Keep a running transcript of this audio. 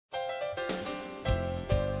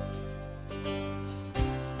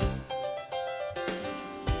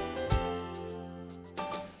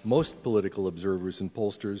Most political observers and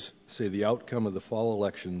pollsters say the outcome of the fall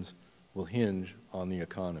elections will hinge on the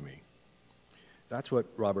economy. That's what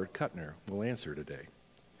Robert Kuttner will answer today.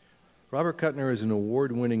 Robert Kuttner is an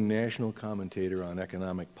award-winning national commentator on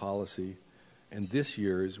economic policy and this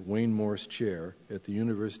year's Wayne Morse Chair at the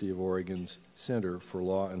University of Oregon's Center for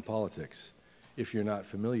Law and Politics. If you're not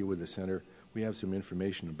familiar with the center, we have some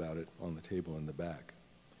information about it on the table in the back.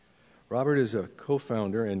 Robert is a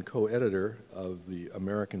co-founder and co-editor of the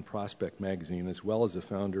American Prospect magazine, as well as a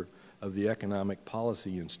founder of the Economic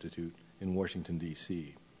Policy Institute in Washington,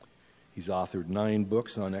 D.C. He's authored 9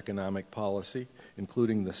 books on economic policy,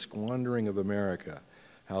 including The Squandering of America,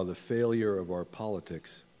 How the Failure of Our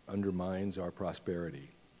Politics Undermines Our Prosperity.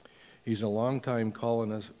 He's a longtime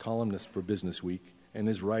columnist for Business Week, and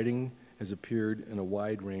his writing has appeared in a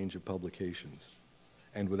wide range of publications.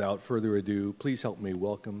 And without further ado, please help me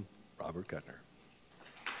welcome Robert Kuttner.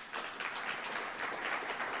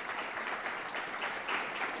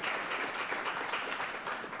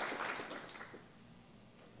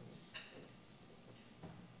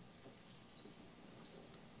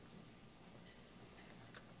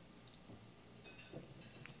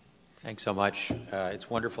 Thanks so much. It's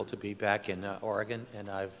wonderful to be back in Oregon, and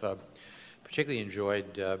I've particularly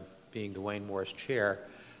enjoyed being the Wayne Morse Chair.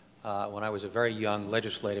 When I was a very young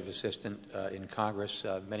legislative assistant in Congress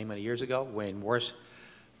many, many years ago, Wayne Morse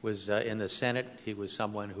was in the Senate. He was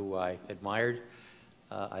someone who I admired.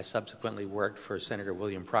 I subsequently worked for Senator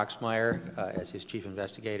William Proxmire as his chief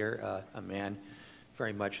investigator, a man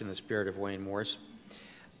very much in the spirit of Wayne Morse.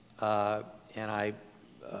 And I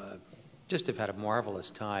just have had a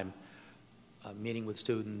marvelous time meeting with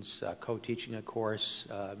students, co-teaching a course,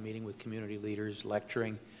 meeting with community leaders,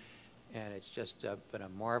 lecturing, and it's just been a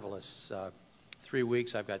marvelous 3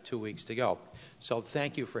 weeks. I've got 2 weeks to go. So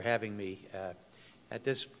thank you for having me at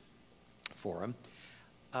this forum.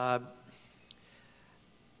 I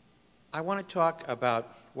want to talk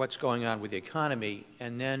about what's going on with the economy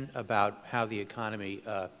and then about how the economy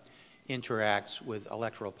interacts with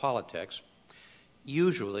electoral politics.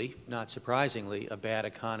 Usually, not surprisingly, a bad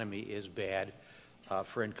economy is bad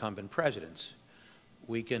for incumbent presidents.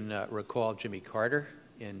 We can recall Jimmy Carter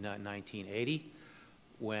in 1980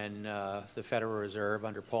 when the Federal Reserve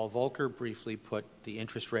under Paul Volcker briefly put the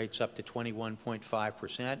interest rates up to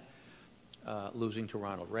 21.5%, losing to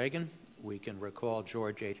Ronald Reagan. We can recall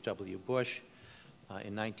George H.W. Bush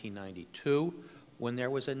in 1992 when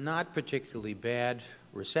there was a not particularly bad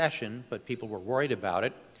recession, but people were worried about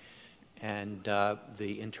it. And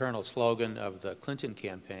the internal slogan of the Clinton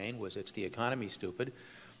campaign was, "It's the economy, stupid."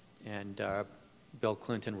 And Bill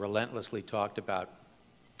Clinton relentlessly talked about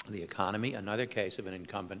the economy, another case of an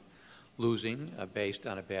incumbent losing based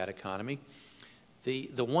on a bad economy.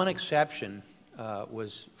 The one exception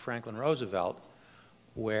was Franklin Roosevelt,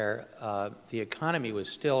 where the economy was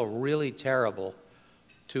still really terrible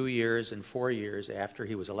 2 years and 4 years after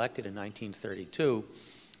he was elected in 1932.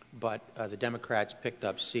 But the Democrats picked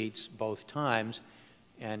up seats both times,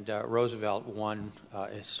 and Roosevelt won a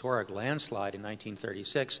historic landslide in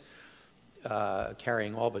 1936,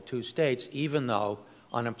 carrying all but 2 states, even though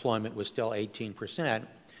unemployment was still 18%,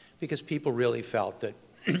 because people really felt that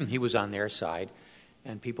he was on their side,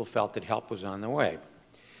 and people felt that help was on the way.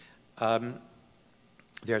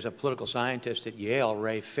 There's a political scientist at Yale,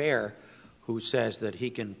 Ray Fair, who says that he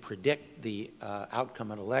can predict the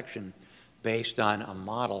outcome of an election based on a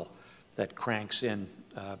model that cranks in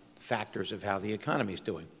factors of how the economy is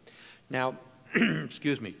doing. Now,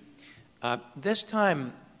 excuse me, this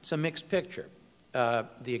time it's a mixed picture.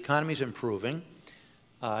 The economy is improving.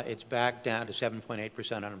 It's back down to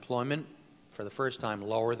 7.8% unemployment, for the first time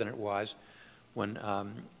lower than it was when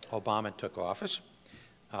Obama took office.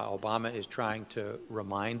 Obama is trying to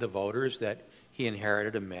remind the voters that he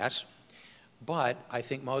inherited a mess, but I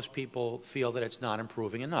think most people feel that it's not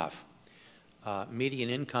improving enough.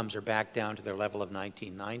 Median incomes are back down to their level of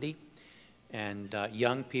 1990, and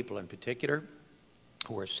young people in particular,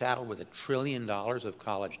 who are saddled with $1 trillion of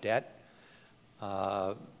college debt.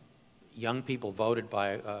 Young people voted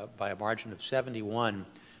by a margin of 71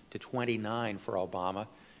 to 29 for Obama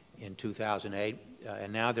in 2008,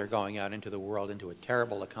 and now they're going out into the world into a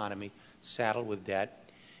terrible economy, saddled with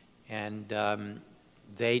debt, and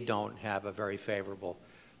they don't have a very favorable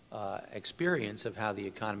experience of how the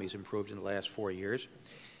economy has improved in the last 4 years.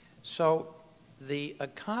 So the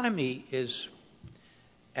economy is,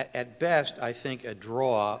 at best, I think, a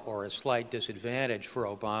draw or a slight disadvantage for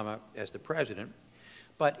Obama as the president.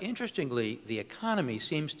 But interestingly, the economy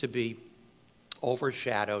seems to be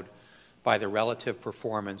overshadowed by the relative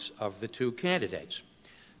performance of the 2 candidates.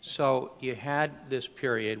 So you had this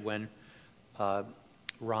period when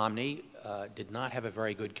Romney did not have a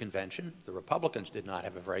very good convention. The Republicans did not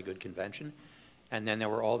have a very good convention. And then there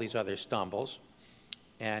were all these other stumbles.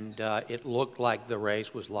 And it looked like the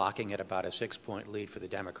race was locking at about a 6-point lead for the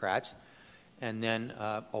Democrats. And then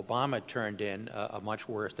Obama turned in a much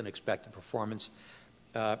worse than expected performance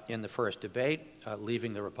in the first debate,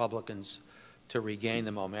 leaving the Republicans to regain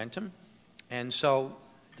the momentum. And so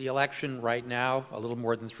the election right now, a little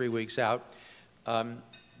more than 3 weeks out,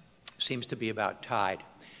 seems to be about tied.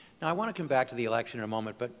 Now, I want to come back to the election in a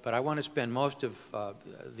moment, but I want to spend most of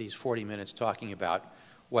these 40 minutes talking about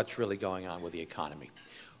what's really going on with the economy.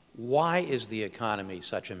 Why is the economy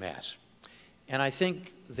such a mess? And I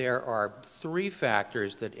think there are 3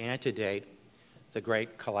 factors that antedate the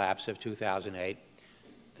great collapse of 2008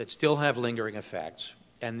 that still have lingering effects,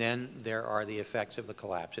 and then there are the effects of the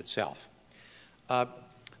collapse itself.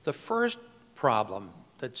 The first problem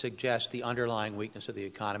that suggests the underlying weakness of the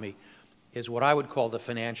economy is what I would call the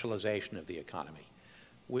financialization of the economy.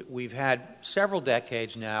 We've had several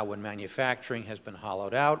decades now when manufacturing has been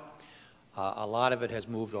hollowed out. A lot of it has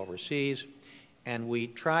moved overseas, and we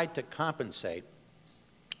tried to compensate.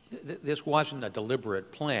 This wasn't a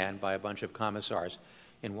deliberate plan by a bunch of commissars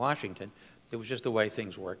in Washington. It was just the way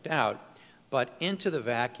things worked out. But into the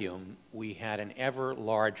vacuum, we had an ever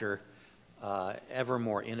larger, ever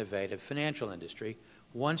more innovative financial industry.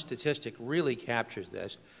 One statistic really captures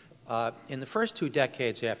this. In the first 2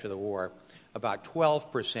 decades after the war, about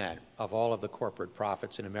 12% of all of the corporate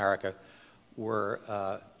profits in America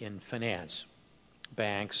were in finance,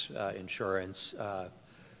 banks, insurance,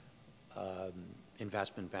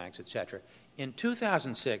 investment banks, etc. In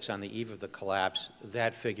 2006, on the eve of the collapse,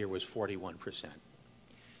 that figure was 41%.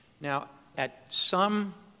 Now, at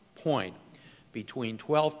some point between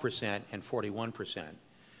 12% and 41%,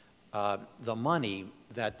 the money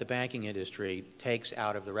that the banking industry takes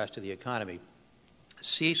out of the rest of the economy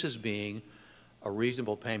ceases being a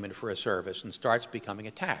reasonable payment for a service and starts becoming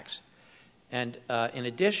a tax. And in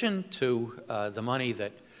addition to the money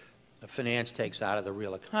that finance takes out of the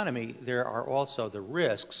real economy, there are also the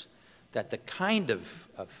risks that the kind of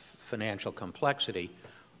financial complexity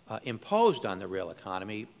imposed on the real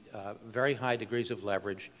economy, very high degrees of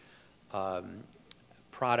leverage,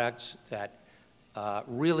 products that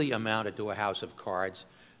really amounted to a house of cards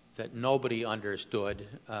that nobody understood,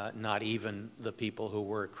 not even the people who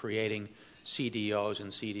were creating CDOs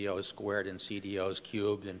and CDOs squared and CDOs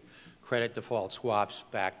cubed and credit default swaps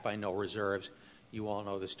backed by no reserves. You all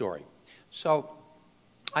know the story. So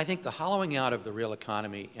I think the hollowing out of the real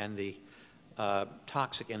economy and the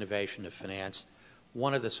toxic innovation of finance,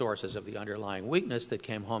 one of the sources of the underlying weakness that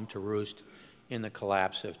came home to roost in the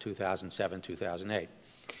collapse of 2007, 2008.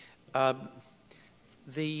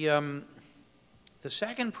 The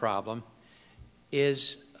second problem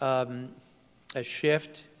is a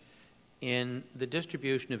shift in the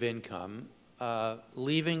distribution of income,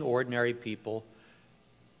 leaving ordinary people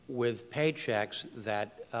with paychecks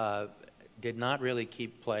that did not really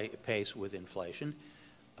keep pace with inflation.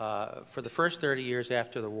 For the first 30 years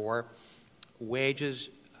after the war, wages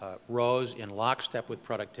rose in lockstep with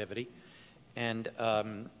productivity, and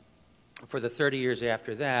for the 30 years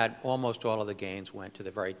after that, almost all of the gains went to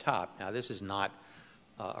the very top. Now, this is not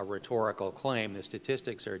a rhetorical claim. The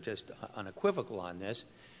statistics are just unequivocal on this.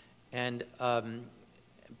 And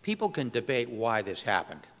people can debate why this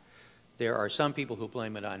happened. There are some people who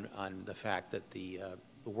blame it on the fact that the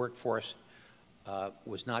workforce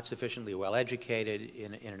was not sufficiently well educated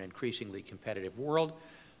in an increasingly competitive world.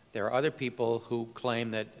 There are other people who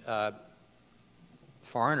claim that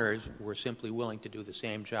foreigners were simply willing to do the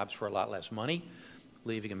same jobs for a lot less money,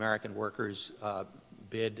 leaving American workers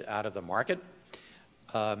bid out of the market.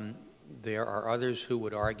 There are others who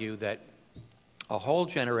would argue that a whole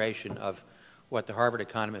generation of what the Harvard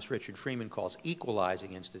economist Richard Freeman calls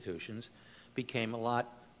equalizing institutions became a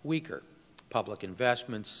lot weaker. Public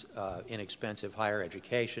investments, inexpensive higher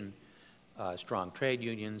education, strong trade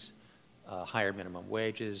unions, higher minimum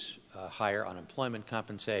wages, higher unemployment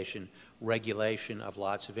compensation, regulation of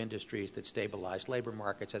lots of industries that stabilized labor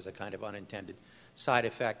markets as a kind of unintended side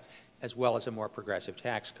effect, as well as a more progressive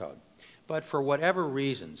tax code. But for whatever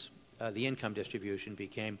reasons, the income distribution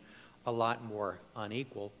became a lot more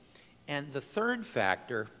unequal. And the third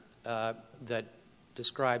factor that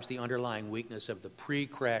describes the underlying weakness of the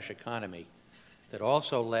pre-crash economy that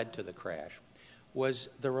also led to the crash was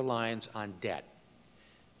the reliance on debt.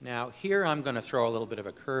 Now, here I'm going to throw a little bit of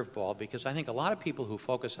a curveball because I think a lot of people who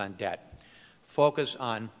focus on debt focus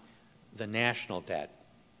on the national debt.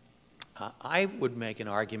 I would make an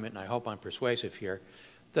argument, and I hope I'm persuasive here,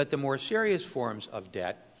 that the more serious forms of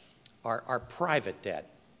debt are private debt.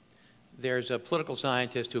 there's a political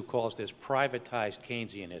scientist who calls this privatized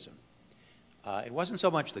Keynesianism. It wasn't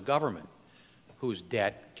so much the government whose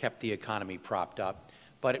debt kept the economy propped up,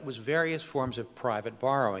 but it was various forms of private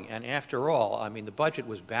borrowing. And after all, I mean, the budget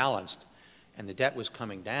was balanced and the debt was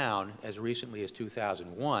coming down as recently as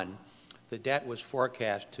 2001. The debt was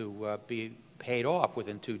forecast to be paid off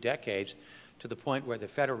within 2 decades, to the point where the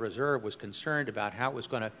Federal Reserve was concerned about how it was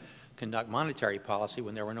going to conduct monetary policy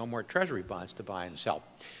when there were no more Treasury bonds to buy and sell.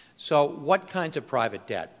 So what kinds of private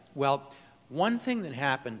debt? Well, one thing that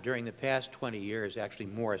happened during the past 20 years, actually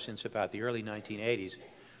more since about the early 1980s,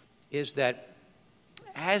 is that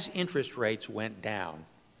as interest rates went down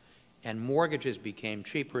and mortgages became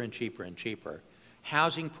cheaper and cheaper and cheaper,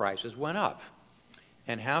 housing prices went up.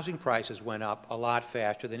 And housing prices went up a lot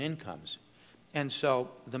faster than incomes. And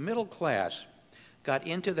so the middle class got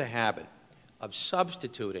into the habit of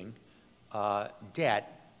substituting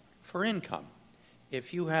debt for income.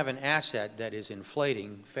 If you have an asset that is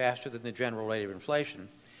inflating faster than the general rate of inflation,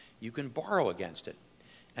 you can borrow against it.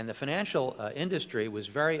 And the financial industry was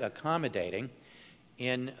very accommodating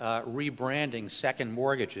in rebranding second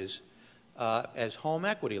mortgages as home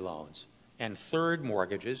equity loans and third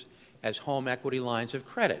mortgages as home equity lines of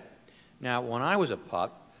credit. Now, when I was a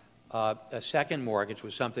pup, a second mortgage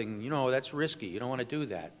was something, that's risky. You don't want to do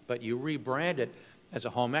that. But you rebrand it as a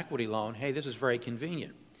home equity loan. Hey, this is very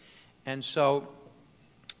convenient. And so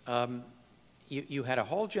you had a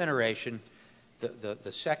whole generation,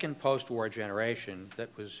 the second post-war generation, that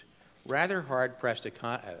was rather hard-pressed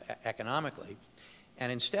economically.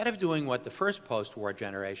 And instead of doing what the first post-war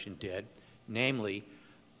generation did, namely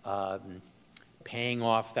paying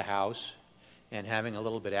off the house and having a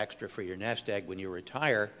little bit extra for your nest egg when you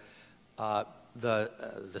retire,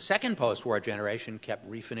 the second post-war generation kept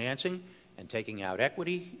refinancing and taking out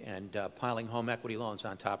equity and piling home equity loans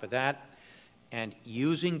on top of that and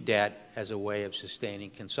using debt as a way of sustaining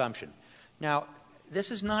consumption. Now, this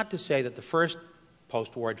is not to say that the first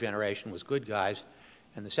post-war generation was good guys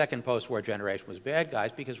and the second post-war generation was bad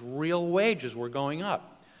guys, because real wages were going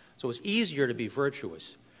up. So it was easier to be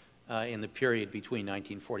virtuous in the period between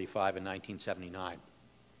 1945 and 1979.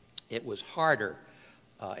 It was harder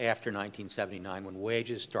after 1979 when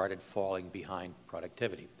wages started falling behind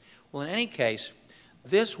productivity. Well, in any case,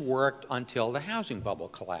 this worked until the housing bubble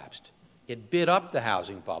collapsed. It bid up the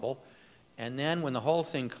housing bubble, and then when the whole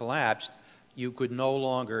thing collapsed, you could no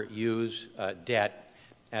longer use debt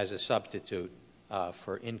as a substitute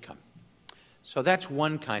for income. So that's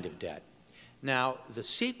one kind of debt. Now, the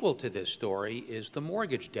sequel to this story is the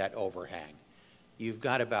mortgage debt overhang. You've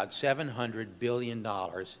got about $700 billion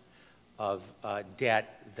of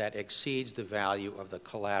debt that exceeds the value of the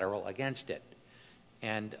collateral against it.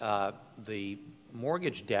 And the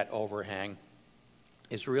mortgage debt overhang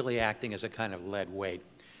is really acting as a kind of lead weight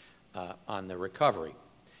on the recovery.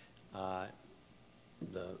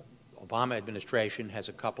 The Obama administration has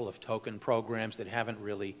a couple of token programs that haven't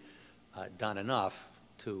really done enough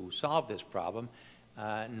to solve this problem,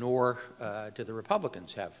 nor do the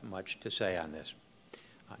Republicans have much to say on this.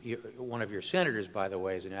 One of your senators, by the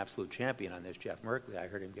way, is an absolute champion on this, Jeff Merkley. I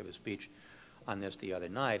heard him give a speech on this the other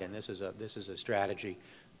night, and this is a strategy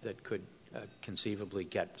that could conceivably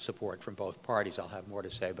get support from both parties. I'll have more to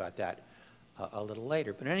say about that a little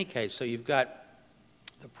later. But in any case, so you've got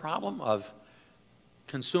the problem of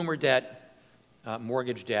consumer debt,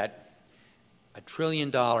 mortgage debt, $1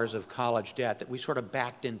 trillion of college debt that we sort of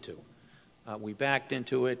backed into. We backed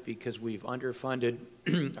into it because we've underfunded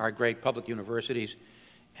our great public universities,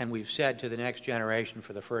 and we've said to the next generation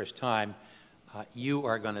for the first time, you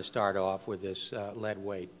are going to start off with this lead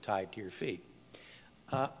weight tied to your feet.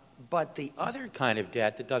 But the other kind of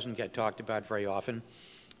debt that doesn't get talked about very often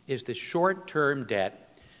is the short-term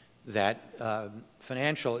debt that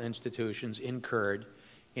financial institutions incurred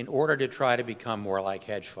in order to try to become more like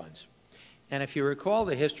hedge funds. And if you recall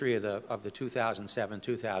the history of the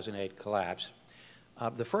 2007-2008 collapse,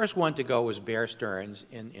 the first one to go was Bear Stearns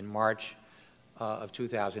in March of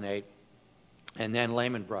 2008, and then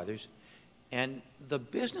Lehman Brothers. And the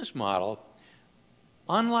business model,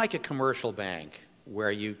 unlike a commercial bank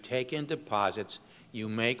where you take in deposits, you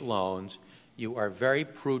make loans, you are very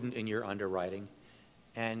prudent in your underwriting,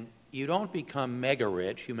 and you don't become mega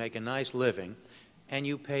rich, you make a nice living, and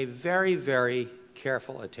you pay very, very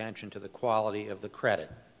careful attention to the quality of the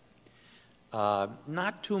credit.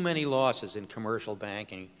 Not too many losses in commercial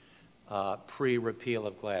banking pre-repeal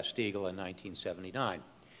of Glass-Steagall in 1979.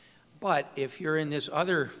 But if you're in this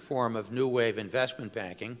other form of new wave investment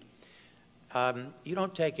banking, you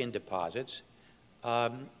don't take in deposits.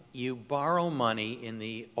 You borrow money in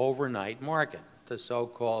the overnight market, the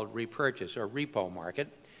so-called repurchase or repo market,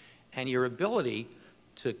 And your ability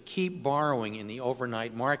to keep borrowing in the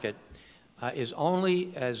overnight market is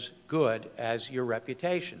only as good as your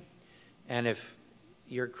reputation. And if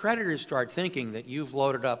your creditors start thinking that you've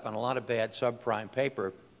loaded up on a lot of bad subprime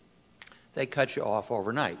paper, they cut you off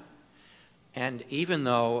overnight. And even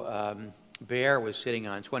though Bear was sitting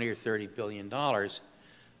on $20 or $30 billion,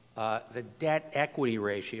 the debt equity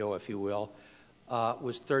ratio, if you will,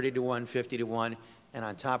 was 30 to 1, 50 to 1, and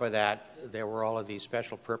on top of that, there were all of these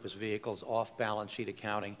special purpose vehicles, off-balance sheet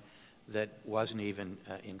accounting that wasn't even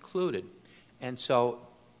included. And so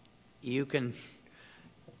you can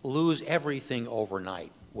lose everything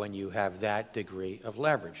overnight when you have that degree of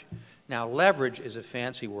leverage. Now, leverage is a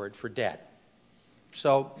fancy word for debt.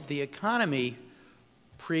 So the economy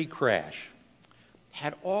pre-crash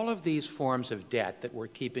had all of these forms of debt that were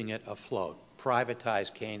keeping it afloat,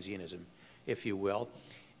 privatized Keynesianism, if you will.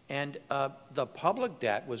 And the public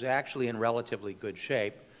debt was actually in relatively good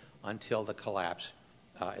shape until the collapse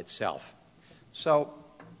itself. So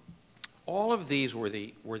all of these were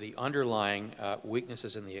the underlying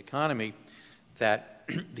weaknesses in the economy that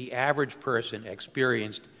the average person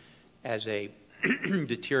experienced as a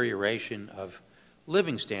deterioration of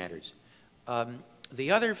living standards.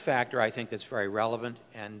 The other factor I think that's very relevant,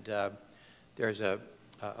 and there's a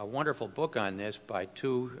wonderful book on this by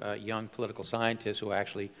two young political scientists who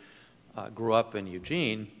actually grew up in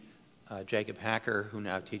Eugene, Jacob Hacker, who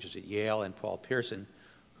now teaches at Yale, and Paul Pearson,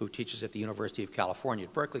 who teaches at the University of California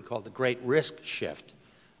at Berkeley, called The Great Risk Shift,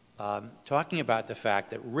 talking about the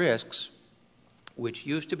fact that risks, which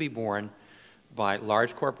used to be borne by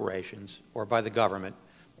large corporations or by the government,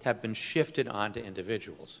 have been shifted onto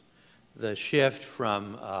individuals. The shift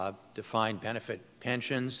from defined benefit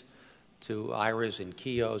pensions to IRAs and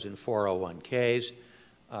KIOs and 401ks,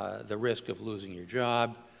 the risk of losing your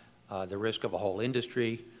job, the risk of a whole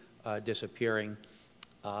industry disappearing,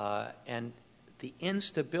 and the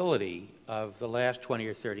instability of the last 20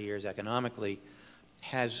 or 30 years economically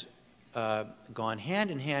has gone hand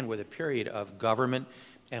in hand with a period of government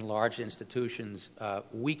and large institutions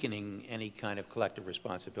weakening any kind of collective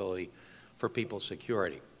responsibility for people's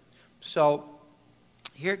security. So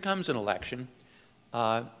here comes an election,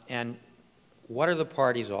 and what are the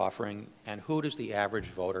parties offering, and who does the average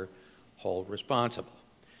voter hold responsible?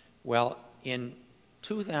 Well, in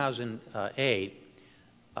 2008,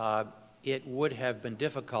 it would have been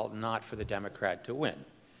difficult not for the Democrat to win.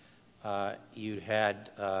 You'd had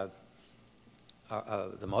the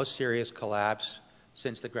most serious collapse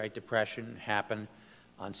since the Great Depression happen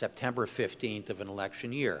on September 15th of an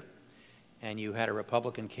election year. And you had a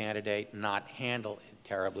Republican candidate not handle it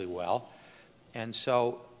terribly well. And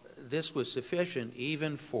so this was sufficient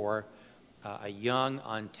even for a young,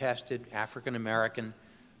 untested African-American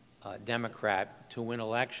Democrat to win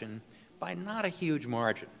election by not a huge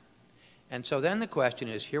margin. And so then the question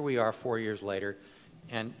is, here we are 4 years later,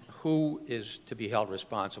 and who is to be held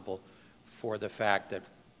responsible for the fact that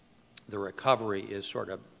the recovery is sort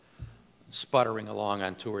of sputtering along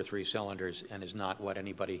on 2 or 3 cylinders and is not what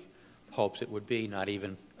anybody hopes it would be, not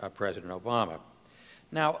even President Obama.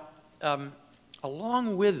 Now,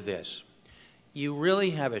 along with this, you really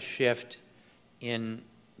have a shift in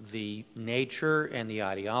the nature and the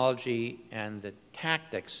ideology and the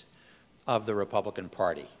tactics of the Republican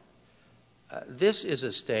Party. This is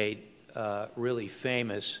a state really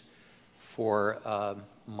famous for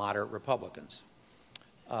moderate Republicans.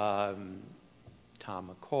 Tom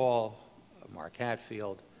McCall, Mark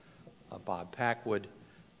Hatfield, Bob Packwood,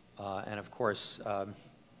 and of course,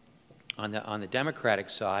 on the Democratic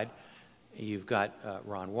side, you've got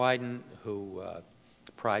Ron Wyden, who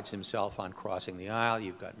prides himself on crossing the aisle.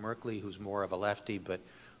 You've got Merkley, who's more of a lefty, but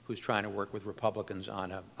who's trying to work with Republicans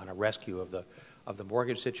on a rescue of the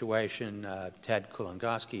mortgage situation. Ted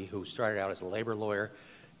Kulongoski, who started out as a labor lawyer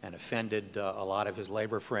and offended a lot of his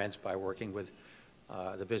labor friends by working with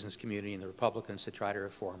the business community and the Republicans to try to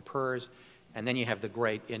reform PERS. And then you have the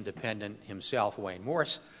great independent himself, Wayne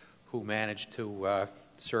Morse, who managed to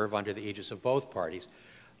serve under the aegis of both parties.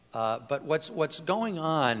 But what's going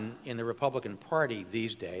on in the Republican Party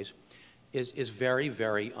these days is very,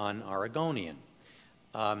 very un-Oregonian.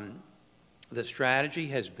 The strategy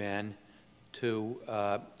has been to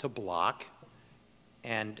block,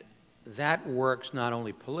 and that works not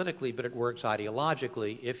only politically, but it works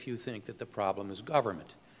ideologically if you think that the problem is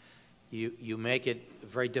government. You make it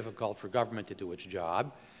very difficult for government to do its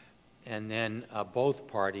job, and then both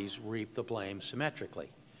parties reap the blame symmetrically.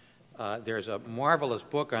 There's a marvelous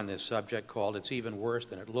book on this subject called It's Even Worse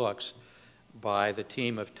Than It Looks by the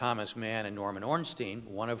team of Thomas Mann and Norman Ornstein,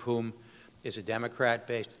 one of whom is a Democrat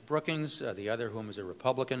based at Brookings, the other whom is a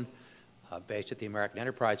Republican based at the American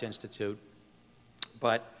Enterprise Institute.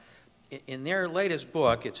 But in their latest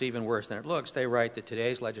book, it's even worse than it looks, they write that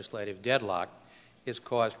today's legislative deadlock is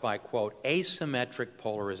caused by, quote, asymmetric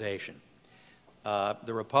polarization.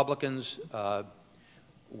 The Republicans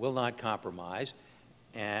will not compromise,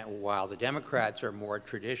 and while the Democrats are more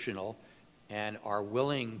traditional and are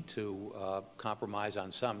willing to compromise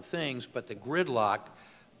on some things, but the gridlock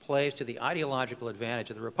plays to the ideological advantage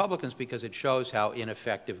of the Republicans because it shows how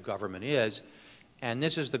ineffective government is. And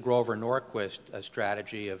this is the Grover Norquist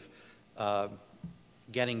strategy of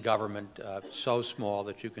getting government so small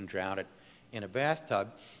that you can drown it in a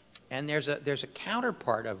bathtub. And there's a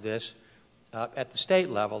counterpart of this at the state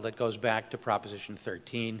level that goes back to Proposition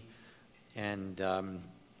 13 and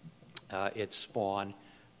its spawn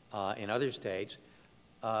in other states,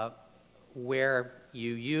 where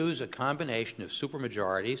you use a combination of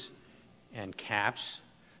supermajorities and caps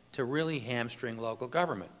to really hamstring local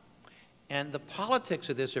government. And the politics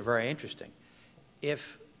of this are very interesting.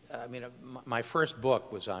 My first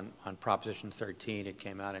book was on Proposition 13. It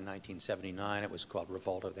came out in 1979. It was called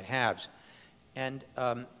Revolt of the Haves. And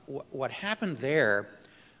what happened there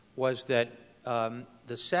was that the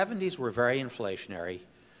 70s were very inflationary.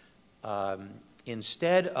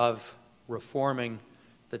 Instead of reforming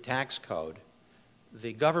the tax code,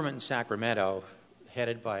 the government in Sacramento,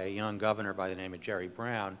 headed by a young governor by the name of Jerry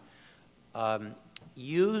Brown,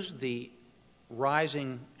 used the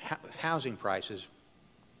rising housing prices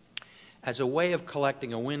as a way of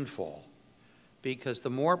collecting a windfall, because the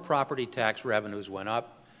more property tax revenues went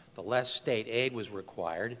up, the less state aid was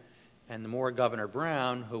required, and the more Governor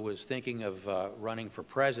Brown, who was thinking of running for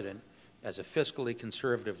president as a fiscally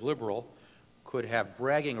conservative liberal, could have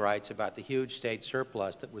bragging rights about the huge state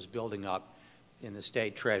surplus that was building up in the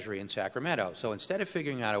state treasury in Sacramento. So instead of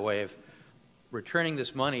figuring out a way of returning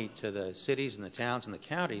this money to the cities and the towns and the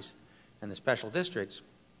counties and the special districts,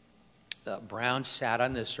 Brown sat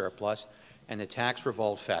on this surplus, and the tax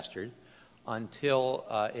revolt festered until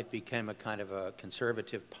it became a kind of a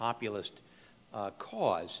conservative populist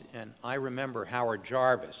cause. And I remember Howard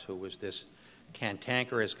Jarvis, who was this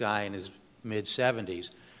cantankerous guy in his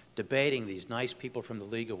mid-70s, debating these nice people from the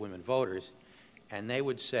League of Women Voters, and they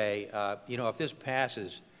would say, if this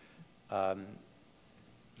passes, the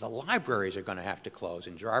libraries are going to have to close.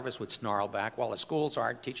 And Jarvis would snarl back, well, the schools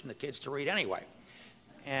aren't teaching the kids to read anyway.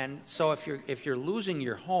 And so if you're losing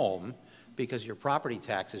your home because your property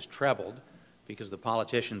tax is trebled, because the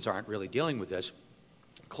politicians aren't really dealing with this,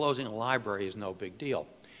 closing a library is no big deal.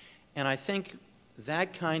 And I think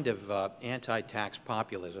that kind of anti-tax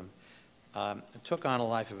populism took on a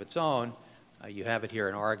life of its own. You have it here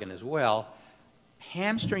in Oregon as well,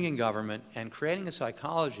 hamstringing government and creating a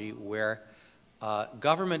psychology where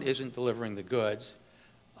government isn't delivering the goods.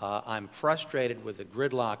 I'm frustrated with the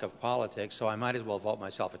gridlock of politics, so I might as well vote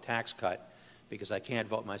myself a tax cut because I can't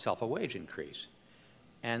vote myself a wage increase.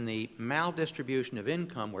 And the maldistribution of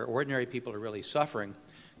income, where ordinary people are really suffering,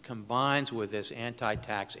 combines with this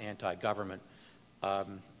anti-tax, anti-government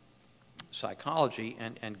psychology,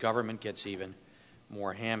 and government gets even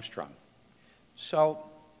more hamstrung. So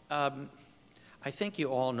I think you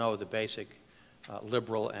all know the basic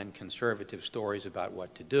liberal and conservative stories about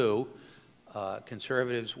what to do.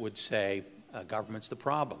 Conservatives would say government's the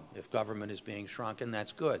problem. If government is being shrunken,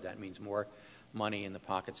 that's good. That means more money in the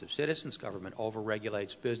pockets of citizens. Government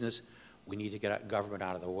overregulates business. We need to get government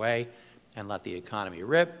out of the way and let the economy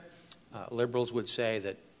rip. Liberals would say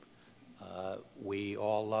that we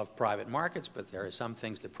all love private markets, but there are some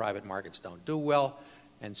things that private markets don't do well,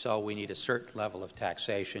 and so we need a certain level of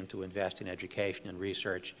taxation to invest in education and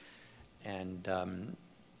research and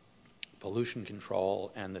pollution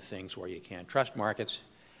control and the things where you can't trust markets.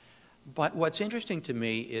 But what's interesting to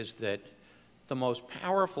me is that the most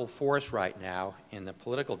powerful force right now in the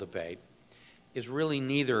political debate is really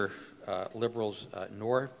neither liberals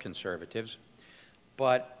nor conservatives,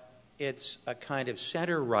 but it's a kind of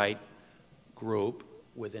center-right group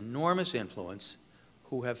with enormous influence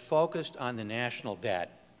who have focused on the national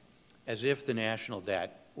debt as if the national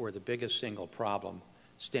debt were the biggest single problem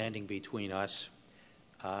standing between us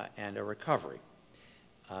and a recovery.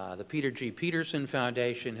 The Peter G. Peterson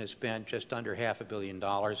Foundation has spent just under $500 million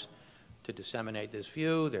to disseminate this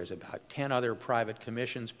view. There's about 10 other private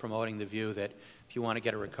commissions promoting the view that if you want to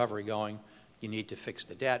get a recovery going, you need to fix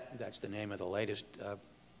the debt. That's the name of the latest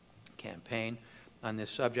campaign on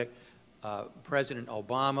this subject. President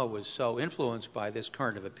Obama was so influenced by this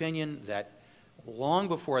current of opinion that long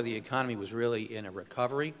before the economy was really in a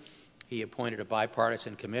recovery, he appointed a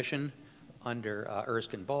bipartisan commission under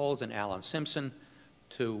Erskine Bowles and Alan Simpson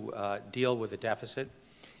to deal with the deficit.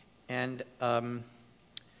 And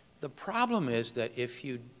The problem is that if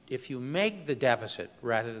you make the deficit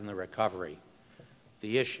rather than the recovery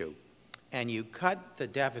the issue, and you cut the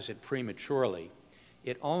deficit prematurely,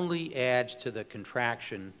 it only adds to the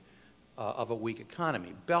contraction of a weak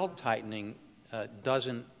economy. Belt tightening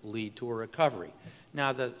doesn't lead to a recovery.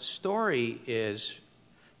 Now, the story is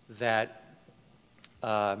that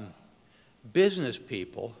business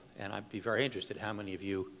people, and I'd be very interested how many of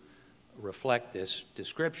you reflect this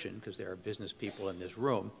description, because there are business people in this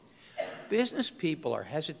room, business people are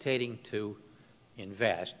hesitating to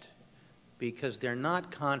invest because they're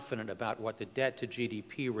not confident about what the debt to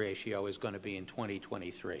GDP ratio is going to be in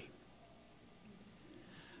 2023.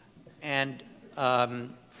 And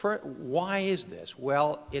why is this?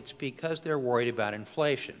 Well, it's because they're worried about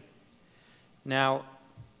inflation. Now,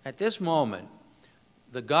 at this moment,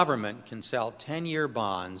 the government can sell 10-year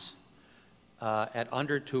bonds at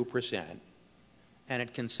under 2%, and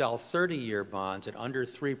it can sell 30-year bonds at under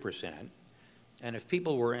 3%. And if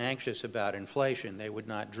people were anxious about inflation, they would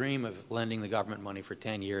not dream of lending the government money for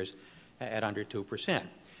 10 years at under 2%,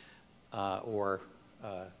 or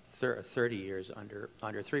 30 years under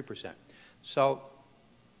 3%. So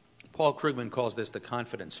Paul Krugman calls this the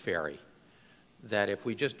confidence fairy, that if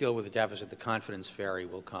we just deal with the deficit, the confidence fairy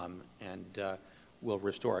will come and will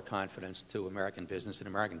restore confidence to American business, and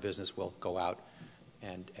American business will go out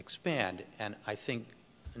and expand. And I think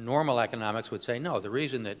normal economics would say, no, the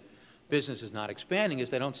reason that business is not expanding is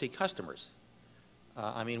they don't see customers.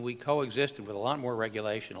 I mean, we coexisted with a lot more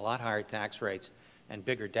regulation, a lot higher tax rates, and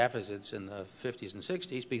bigger deficits in the 50s and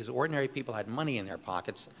 60s because ordinary people had money in their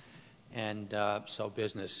pockets, and so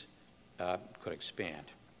business could expand.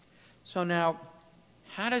 So now,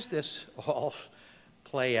 how does this all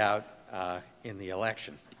play out in the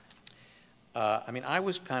election? I mean, I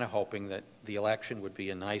was kind of hoping that the election would be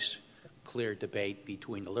a nice, clear debate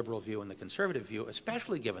between the liberal view and the conservative view,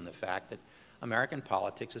 especially given the fact that American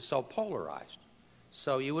politics is so polarized.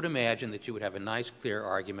 So you would imagine that you would have a nice, clear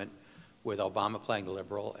argument with Obama playing the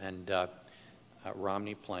liberal and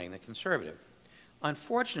Romney playing the conservative.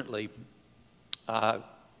 Unfortunately,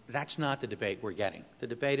 that's not the debate we're getting. The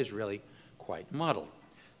debate is really quite muddled.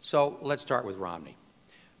 So let's start with Romney.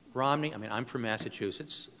 Romney, I mean, I'm from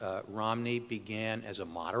Massachusetts. Romney began as a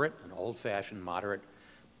moderate, an old-fashioned moderate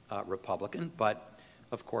Republican, but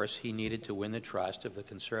of course he needed to win the trust of the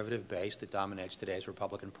conservative base that dominates today's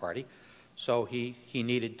Republican Party. So he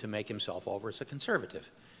needed to make himself over as a conservative,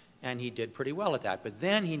 and he did pretty well at that. But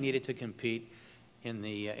then he needed to compete in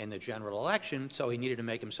the general election, so he needed to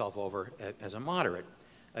make himself over as a moderate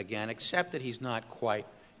again, except that he's not quite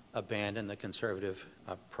abandoned the conservative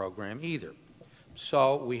program either.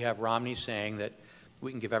 So we have Romney saying that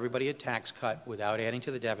we can give everybody a tax cut without adding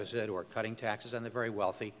to the deficit or cutting taxes on the very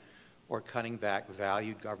wealthy or cutting back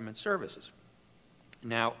valued government services.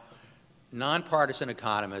 Now, nonpartisan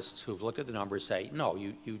economists who've looked at the numbers say, no,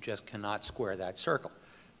 you just cannot square that circle.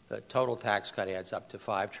 The total tax cut adds up to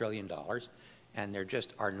 $5 trillion, and there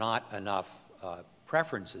just are not enough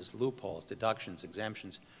preferences, loopholes, deductions,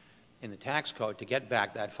 exemptions in the tax code to get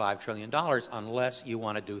back that $5 trillion unless you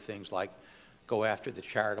want to do things like go after the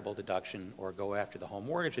charitable deduction or go after the home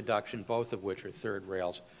mortgage deduction, both of which are third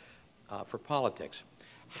rails for politics.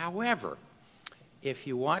 However, if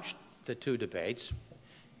you watch the two debates,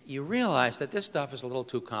 you realize that this stuff is a little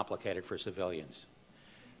too complicated for civilians.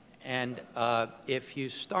 And if you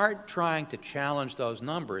start trying to challenge those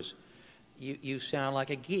numbers, you sound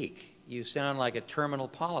like a geek. You sound like a terminal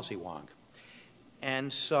policy wonk.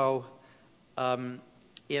 And so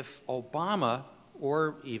if Obama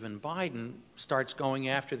or even Biden starts going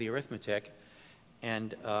after the arithmetic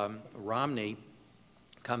and Romney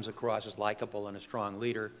comes across as likable and a strong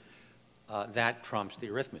leader, that trumps the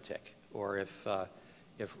arithmetic. Or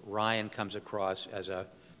if Ryan comes across as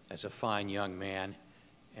a fine young man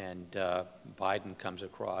and Biden comes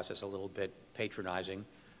across as a little bit patronizing,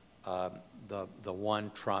 the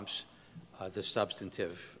one trumps the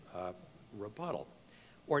substantive rebuttal.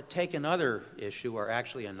 Or take another issue, or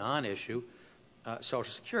actually a non-issue,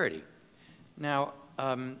 Social Security. Now,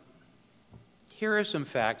 here are some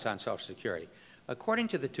facts on Social Security. According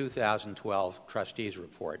to the 2012 Trustees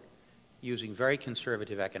Report, using very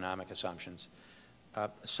conservative economic assumptions,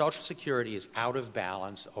 Social Security is out of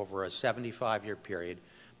balance over a 75-year period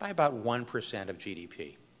by about 1% of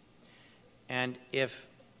GDP. And if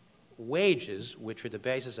wages, which are the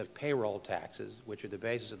basis of payroll taxes, which are the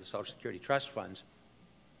basis of the Social Security trust funds,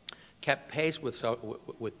 kept pace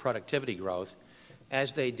with productivity growth,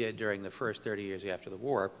 as they did during the first 30 years after the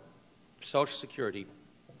war, Social Security,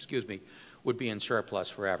 would be in surplus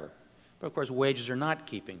forever. But of course, wages are not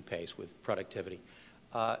keeping pace with productivity.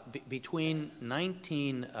 between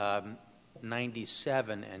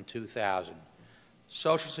 1997 and 2000,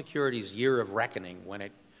 Social Security's year of reckoning, when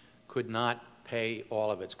it could not pay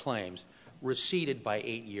all of its claims, receded by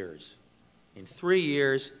 8 years. In 3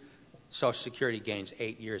 years, Social Security gains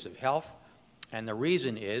 8 years of health, and the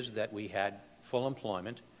reason is that we had full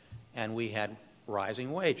employment and we had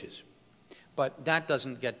rising wages. But that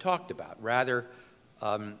doesn't get talked about. Rather,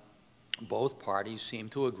 both parties seem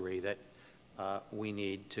to agree that we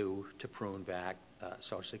need to prune back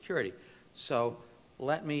Social Security. So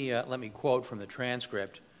let me quote from the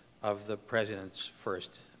transcript of the President's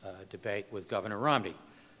first debate with Governor Romney.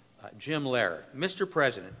 Jim Lehrer: Mr.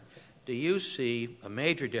 President, do you see a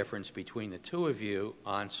major difference between the two of you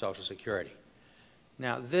on Social Security?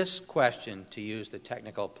 Now, this question, to use the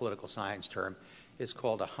technical political science term, is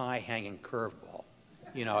called a high-hanging curveball.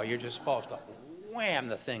 You know, you're just supposed to wham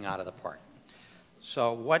the thing out of the park.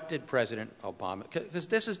 So what did President Obama, because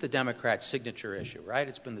this is the Democrats' signature issue, right?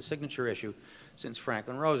 It's been the signature issue since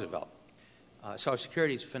Franklin Roosevelt. Social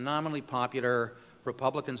Security is phenomenally popular.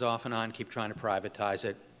 Republicans off and on keep trying to privatize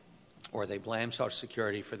it, or they blame Social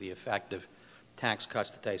Security for the effect of tax cuts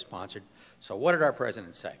that they sponsored. So what did our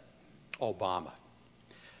president say? Obama.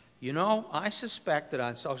 You know, I suspect that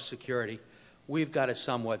on Social Security, we've got a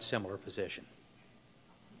somewhat similar position.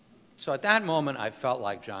 So at that moment, I felt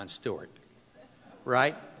like Jon Stewart,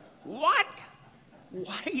 right? What?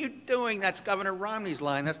 What are you doing? That's Governor Romney's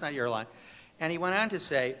line. That's not your line. And he went on to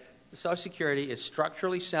say, Social Security is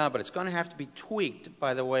structurally sound, but it's going to have to be tweaked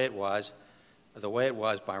by the way it was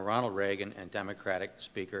by Ronald Reagan and Democratic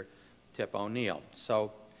Speaker Tip O'Neill.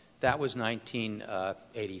 So that was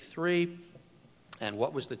 1983. And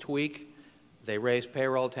what was the tweak? They raised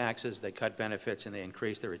payroll taxes, they cut benefits, and they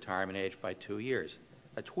increased the retirement age by 2 years.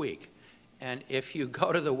 A tweak. And if you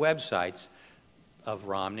go to the websites of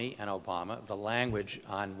Romney and Obama, the language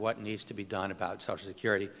on what needs to be done about Social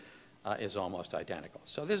Security is almost identical.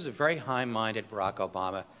 So this is a very high-minded Barack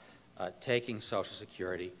Obama taking Social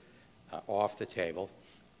Security off the table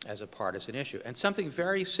as a partisan issue. And something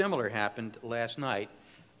very similar happened last night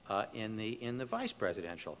in the vice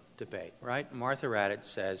presidential debate, right? Martha Raddatz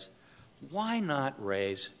says, why not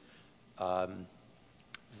raise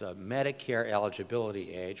the Medicare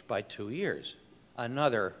eligibility age by 2 years?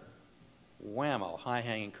 Another whammo,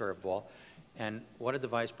 high-hanging curveball. And what did the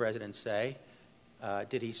vice president say?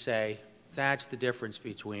 Did he say, that's the difference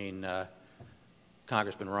between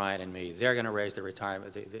Congressman Ryan and me? They're going to raise the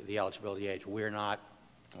retirement, the eligibility age. We're not.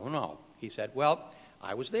 Oh, no. He said, well,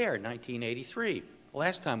 I was there in 1983,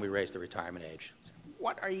 last time we raised the retirement age.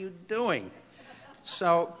 What are you doing?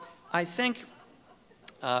 So I think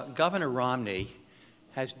Governor Romney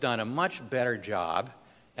has done a much better job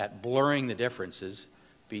at blurring the differences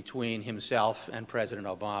between himself and President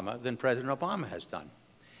Obama than President Obama has done,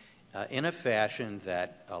 in a fashion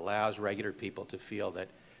that allows regular people to feel that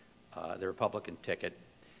the Republican ticket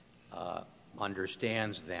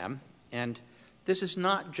understands them. And this is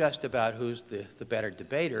not just about who's the better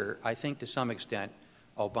debater. I think to some extent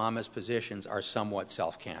Obama's positions are somewhat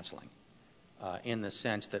self-canceling, in the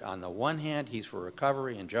sense that on the one hand he's for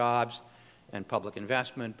recovery and jobs and public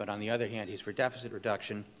investment, but on the other hand he's for deficit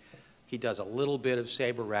reduction. He does a little bit of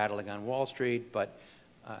saber rattling on Wall Street, but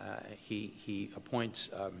he appoints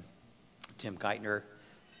Tim Geithner,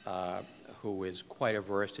 who is quite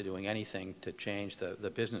averse to doing anything to change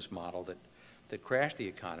the business model that crashed the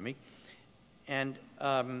economy. And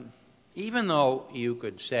even though you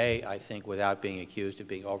could say, I think, without being accused of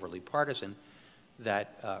being overly partisan,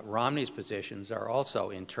 that Romney's positions are also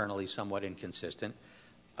internally somewhat inconsistent,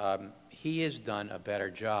 he has done a better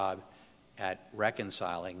job at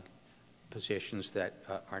reconciling positions that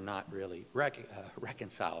are not really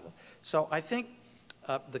reconcilable. So I think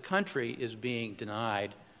the country is being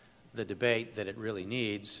denied the debate that it really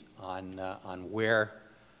needs on where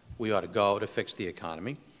we ought to go to fix the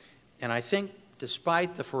economy. And I think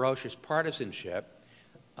despite the ferocious partisanship,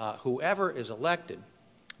 whoever is elected,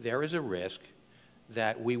 there is a risk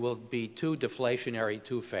that we will be too deflationary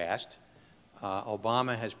too fast.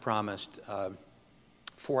 Obama has promised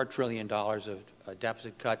 $4 trillion of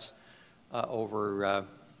deficit cuts over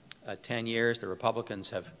 10 years. The Republicans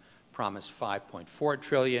have promised $5.4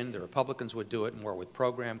 trillion. The Republicans would do it more with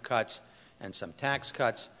program cuts and some tax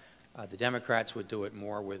cuts. The Democrats would do it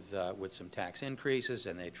more with some tax increases,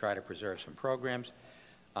 and they try to preserve some programs.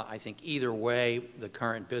 I think either way, the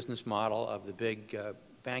current business model of the big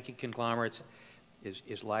banking conglomerates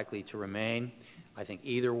is likely to remain. I think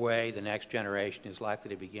either way, the next generation is likely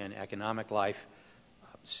to begin economic life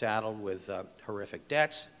saddled with horrific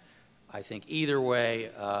debts. I think either way,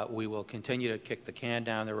 we will continue to kick the can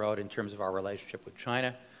down the road in terms of our relationship with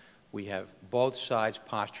China. We have both sides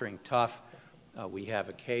posturing tough. We have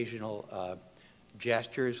occasional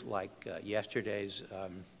gestures like yesterday's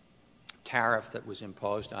tariff that was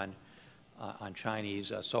imposed on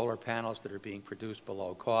Chinese solar panels that are being produced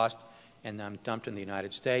below cost and then dumped in the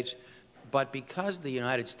United States. But because the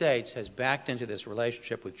United States has backed into this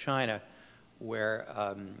relationship with China where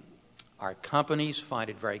our companies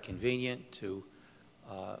find it very convenient to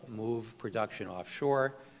move production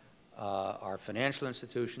offshore, our financial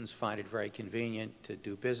institutions find it very convenient to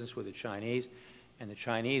do business with the Chinese, and the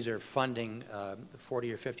Chinese are funding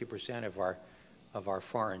 40 or 50% of our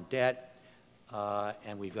foreign debt,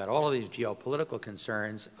 and we've got all of these geopolitical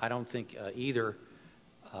concerns. I don't think either,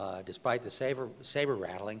 despite the saber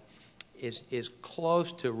rattling, is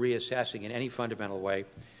close to reassessing in any fundamental way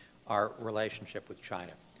our relationship with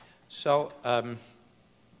China. So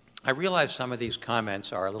I realize some of these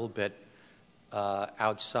comments are a little bit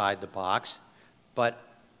outside the box, but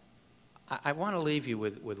I want to leave you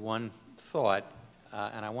with one thought,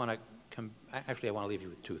 and I want to leave you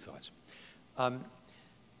with two thoughts.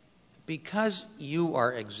 Because you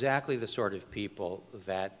are exactly the sort of people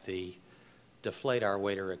that the Deflate Our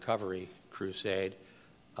Way to Recovery crusade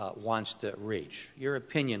wants to reach. You're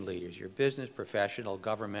opinion leaders, you're business, professional,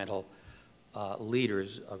 governmental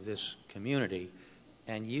leaders of this community,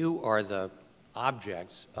 and you are the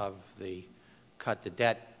objects of the Cut the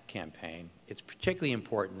Debt campaign. It's particularly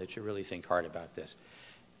important that you really think hard about this.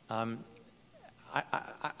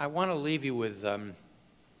 I want to leave you with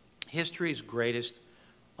history's greatest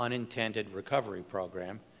unintended recovery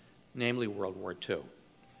program, namely World War II.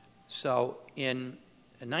 So in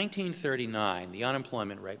 1939, the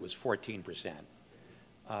unemployment rate was 14%.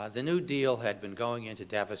 The New Deal had been going into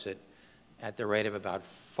deficit at the rate of about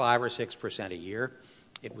 5 or 6% a year.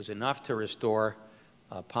 It was enough to restore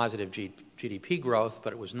positive GDP growth,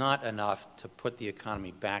 but it was not enough to put the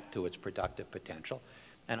economy back to its productive potential,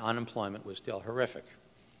 and unemployment was still horrific.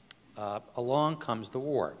 Along comes the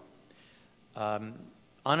war.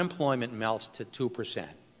 Unemployment melts to 2%.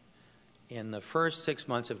 In the first 6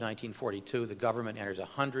 months of 1942, the government enters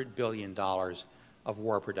 $100 billion of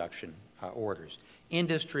war production orders.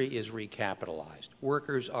 Industry is recapitalized.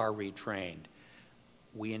 Workers are retrained.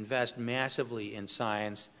 We invest massively in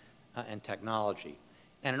science and technology.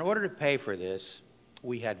 And in order to pay for this,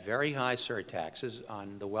 we had very high surtaxes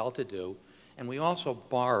on the well-to-do, and we also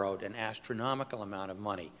borrowed an astronomical amount of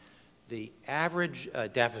money. The average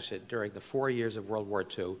deficit during the 4 years of World War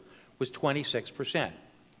II was 26%.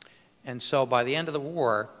 And so by the end of the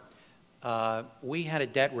war, we had a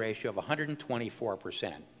debt ratio of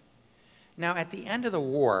 124%. Now, at the end of the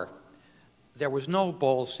war, there was no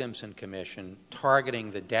Bowles-Simpson Commission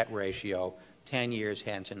targeting the debt ratio 10 years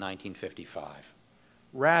hence in 1955.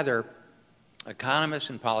 Rather, economists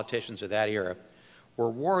and politicians of that era were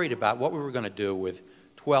worried about what we were going to do with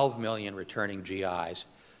 12 million returning GIs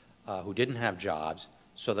who didn't have jobs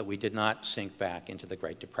so that we did not sink back into the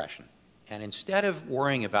Great Depression. And instead of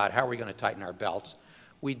worrying about how we're going to tighten our belts,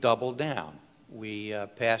 we doubled down. We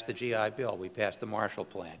passed the GI Bill. We passed the Marshall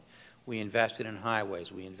Plan. We invested in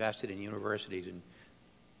highways. We invested in universities and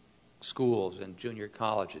schools and junior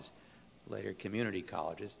colleges, later community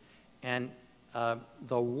colleges. And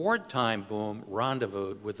the wartime boom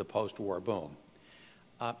rendezvoused with the post-war boom.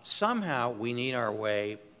 Somehow we need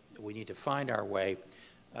to find our way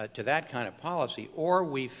to that kind of policy, or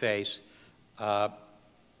we face a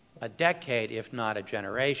decade, if not a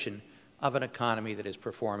generation, of an economy that is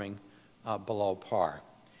performing below par.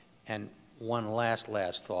 And one last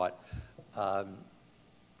thought.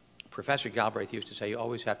 Professor Galbraith used to say, you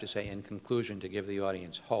always have to say in conclusion to give the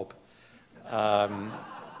audience hope.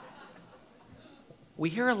 We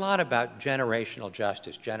hear a lot about generational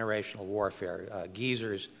justice, generational warfare.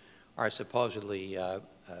 Geezers are supposedly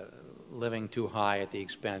living too high at the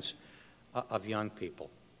expense of young people.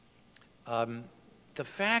 The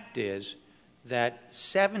fact is that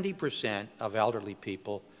 70% of elderly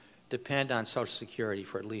people depend on Social Security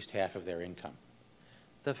for at least half of their income.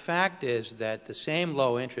 The fact is that the same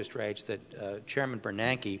low interest rates that Chairman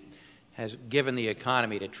Bernanke has given the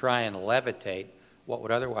economy to try and levitate what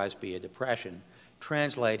would otherwise be a depression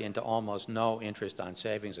translate into almost no interest on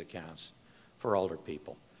savings accounts for older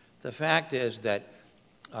people. The fact is that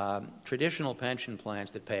traditional pension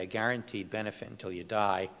plans that pay a guaranteed benefit until you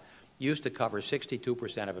die used to cover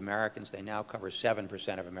 62% of Americans. They now cover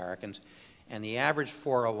 7% of Americans. And the average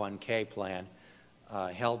 401k plan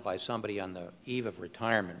held by somebody on the eve of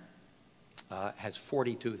retirement has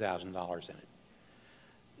 $42,000 in it.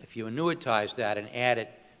 If you annuitize that and add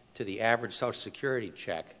it to the average Social Security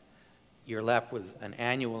check, you're left with an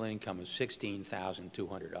annual income of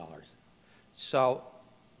 $16,200. So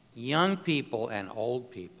young people and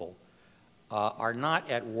old people are not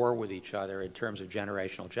at war with each other in terms of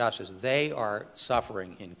generational justice. They are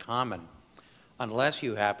suffering in common unless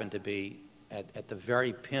you happen to be at the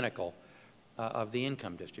very pinnacle of the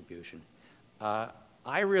income distribution.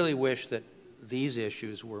 I really wish that these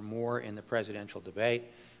issues were more in the presidential debate.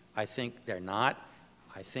 I think they're not.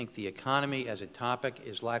 I think the economy as a topic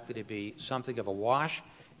is likely to be something of a wash,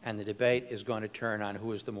 and the debate is going to turn on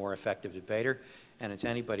who is the more effective debater, and it's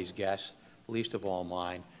anybody's guess, least of all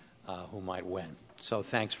mine, who might win. So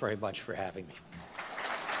thanks very much for having me.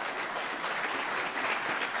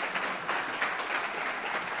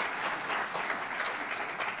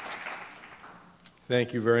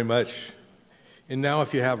 Thank you very much. And now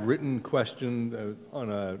if you have written question on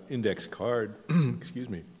an index card, excuse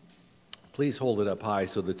me, please hold it up high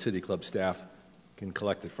so that City Club staff can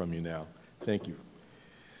collect it from you now. Thank you.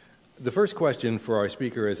 The first question for our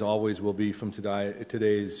speaker, as always, will be from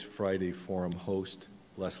today's Friday Forum host,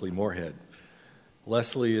 Leslie Moorhead.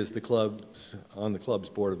 Leslie is on the club's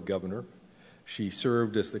board of governor. She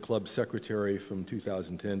served as the club secretary from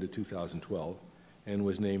 2010 to 2012 and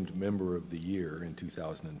was named Member of the Year in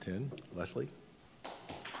 2010. Leslie?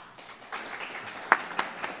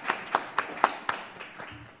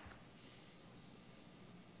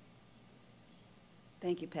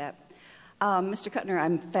 Thank you, Pat. Mr. Kuttner,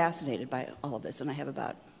 I'm fascinated by all of this, and I have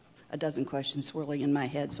about a dozen questions swirling in my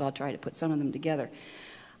head, so I'll try to put some of them together.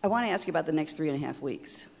 I want to ask you about the next 3.5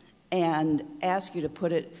 weeks and ask you to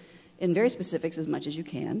put it in very specifics as much as you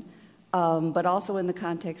can, but also in the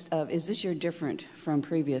context of, is this year different from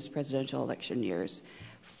previous presidential election years?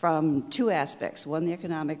 From two aspects, one the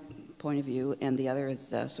economic point of view, and the other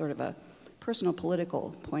is sort of a personal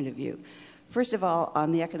political point of view. First of all,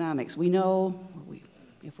 on the economics, we know,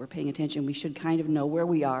 if we're paying attention, we should kind of know where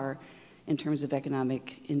we are in terms of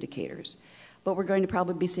economic indicators. But we're going to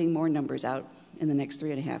probably be seeing more numbers out in the next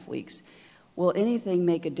 3.5 weeks. Will anything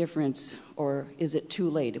make a difference, or is it too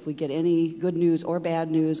late? If we get any good news or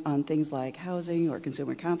bad news on things like housing or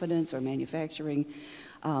consumer confidence or manufacturing,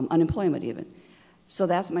 unemployment even. So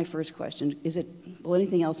that's my first question. Will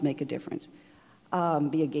anything else make a difference?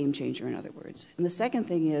 Be a game changer, in other words. And the second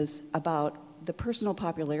thing is about the personal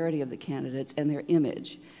popularity of the candidates and their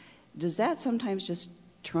image. Does that sometimes just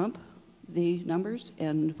trump the numbers?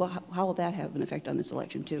 And how will that have an effect on this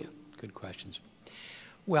election, too? Good questions.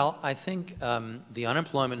 Well, I think the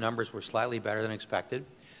unemployment numbers were slightly better than expected.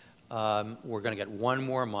 We're going to get one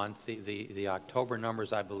more month. The October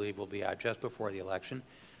numbers, I believe, will be out just before the election.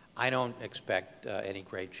 I don't expect any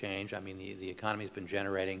great change. I mean, the economy's been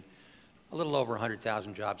generating a little over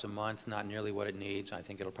 100,000 jobs a month, not nearly what it needs. I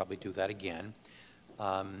think it'll probably do that again.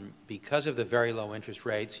 Because of the very low interest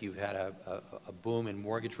rates, you've had a boom in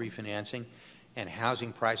mortgage refinancing, and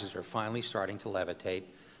housing prices are finally starting to levitate.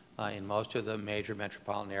 In most of the major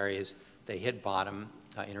metropolitan areas, they hit bottom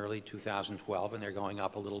in early 2012, and they're going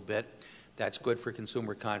up a little bit. That's good for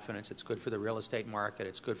consumer confidence. It's good for the real estate market.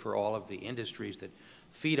 It's good for all of the industries that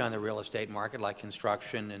feed on the real estate market, like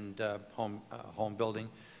construction and home building.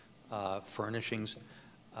 Furnishings.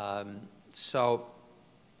 So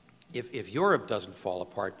if Europe doesn't fall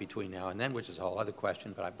apart between now and then, which is a whole other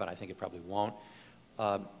question, but I think it probably won't,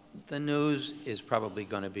 the news is probably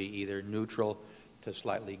going to be either neutral to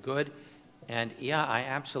slightly good. And yeah, I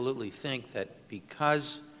absolutely think that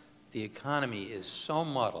because the economy is so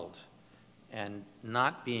muddled and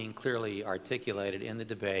not being clearly articulated in the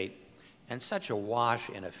debate and such a wash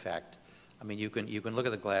in effect, I mean, you can look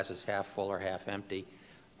at the glass as half full or half empty.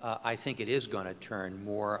 I think it is going to turn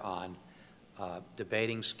more on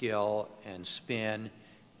debating skill and spin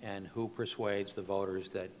and who persuades the voters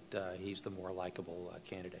that he's the more likable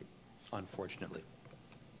candidate, unfortunately.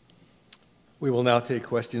 We will now take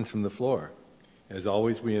questions from the floor. As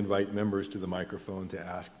always, we invite members to the microphone to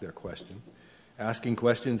ask their question. Asking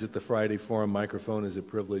questions at the Friday Forum microphone is a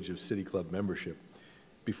privilege of City Club membership.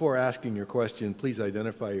 Before asking your question, please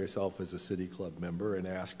identify yourself as a City Club member and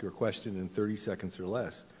ask your question in 30 seconds or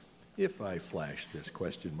less. If I flash this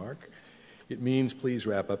question mark, it means please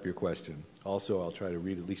wrap up your question. Also, I'll try to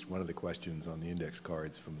read at least one of the questions on the index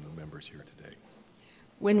cards from the members here today.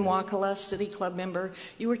 Wayne Morse, City Club member,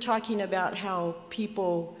 you were talking about how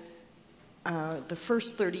people, the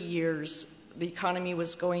first 30 years, the economy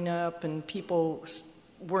was going up and people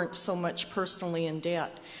weren't so much personally in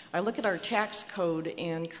debt. I look at our tax code,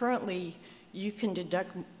 and currently you can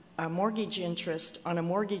deduct a mortgage interest on a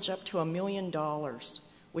mortgage up to $1 million,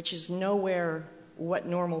 which is nowhere what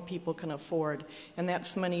normal people can afford. And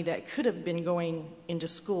that's money that could have been going into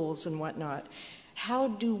schools and whatnot. how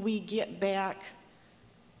do we get back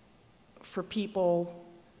for people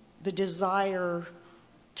the desire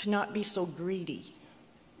to not be so greedy?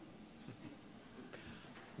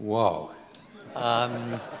 Whoa.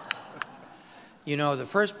 You know, the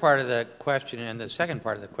first part of the question and the second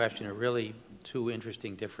part of the question are really two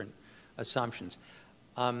interesting different assumptions.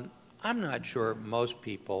 I'm not sure most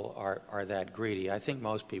people are that greedy. I think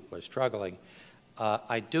most people are struggling.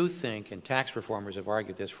 I do think, and tax reformers have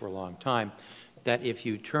argued this for a long time, that if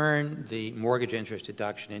you turn the mortgage interest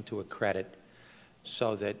deduction into a credit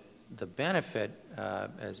so that the benefit,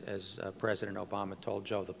 as President Obama told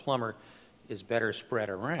Joe the plumber, is better spread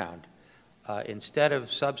around, instead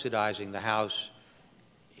of subsidizing the house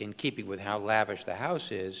in keeping with how lavish the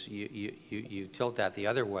house is, you tilt that the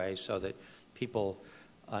other way so that people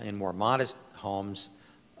in more modest homes,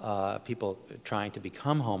 people trying to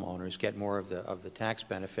become homeowners, get more of the tax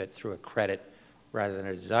benefit through a credit rather than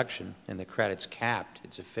a deduction, and the credit's capped.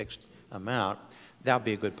 It's a fixed amount. That would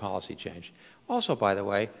be a good policy change. Also, by the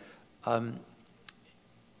way,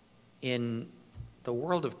 in the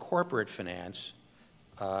world of corporate finance,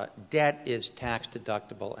 debt is tax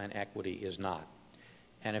deductible and equity is not.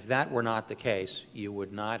 And if that were not the case, you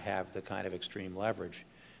would not have the kind of extreme leverage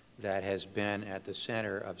that has been at the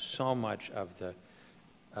center of so much of the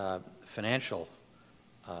financial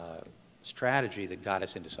strategy that got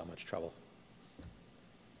us into so much trouble.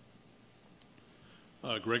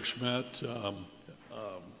 Greg Schmidt,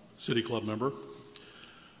 City Club member.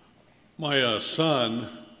 My son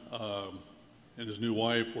and his new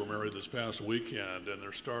wife were married this past weekend, and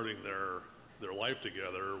they're starting their life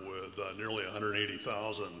together with nearly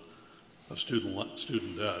 $180,000 of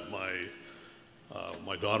student debt.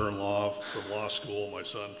 My daughter-in-law from law school, my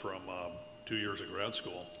son from 2 years of grad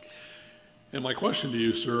school. And my question to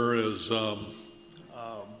you, sir, is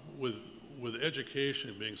with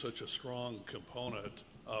education being such a strong component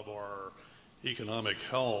of our economic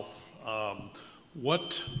health,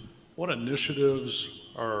 what initiatives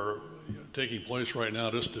are taking place right now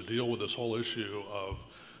just to deal with this whole issue of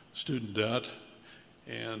student debt?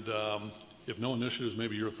 And if no initiatives,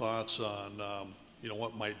 maybe your thoughts on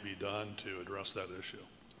what might be done to address that issue.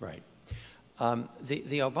 Right.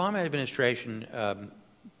 The Obama administration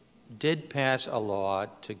did pass a law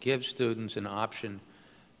to give students an option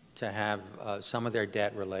to have some of their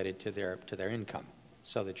debt related to their income,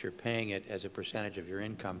 so that you're paying it as a percentage of your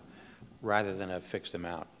income rather than a fixed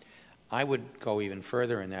amount. I would go even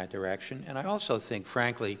further in that direction, and I also think,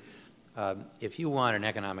 frankly, if you want an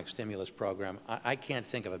economic stimulus program, I can't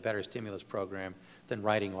think of a better stimulus program than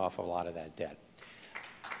writing off a lot of that debt.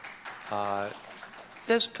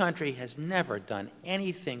 This country has never done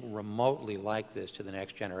anything remotely like this to the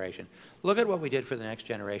next generation. Look at what we did for the next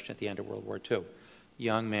generation at the end of World War II.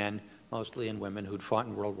 Young men, mostly and women, who'd fought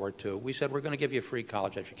in World War II. We said, we're going to give you a free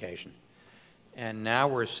college education. And now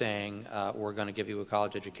we're saying we're going to give you a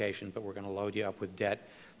college education, but we're going to load you up with debt,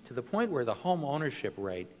 to the point where the home ownership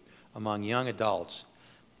rate among young adults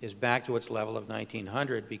is back to its level of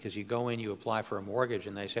 1900, because you go in, you apply for a mortgage,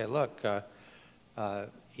 and they say, look,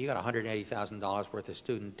 you got $180,000 worth of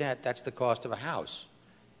student debt. That's the cost of a house.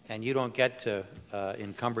 And you don't get to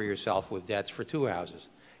encumber yourself with debts for two houses.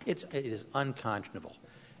 It is unconscionable.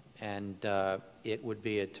 And it would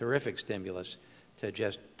be a terrific stimulus to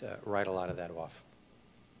just write a lot of that off.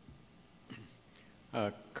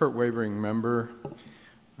 Kurt Wavering, member.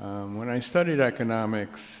 When I studied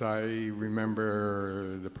economics, I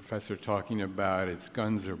remember the professor talking about it's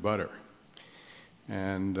guns or butter.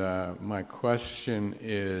 And my question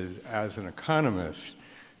is, as an economist,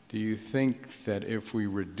 do you think that if we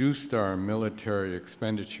reduced our military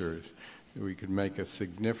expenditures, we could make a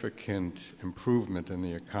significant improvement in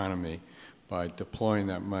the economy by deploying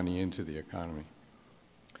that money into the economy?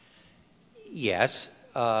 Yes.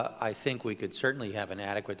 I think we could certainly have an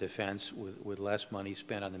adequate defense with less money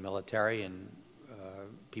spent on the military, and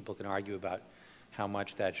people can argue about how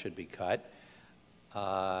much that should be cut.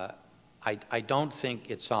 I don't think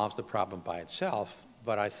it solves the problem by itself,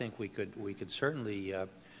 but I think we could certainly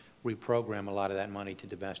reprogram a lot of that money to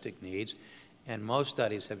domestic needs. And most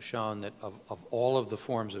studies have shown that of all of the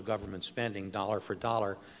forms of government spending, dollar for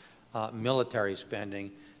dollar, military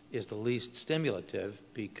spending is the least stimulative,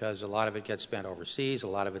 because a lot of it gets spent overseas, a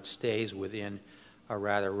lot of it stays within a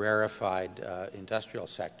rather rarefied industrial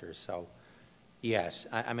sector. So, yes,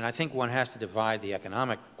 I mean, I think one has to divide the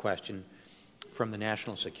economic question from the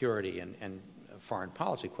national security and foreign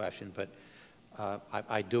policy question, but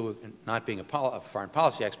I do, not being a foreign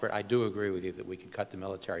policy expert, I do agree with you that we could cut the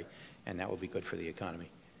military, and that would be good for the economy.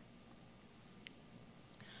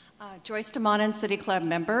 Joyce DeMonin, City Club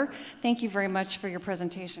member. Thank you very much for your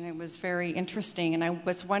presentation. It was very interesting, and I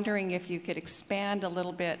was wondering if you could expand a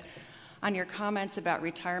little bit on your comments about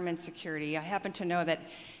retirement security. I happen to know that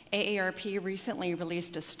AARP recently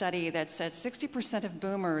released a study that said 60% of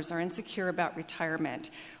boomers are insecure about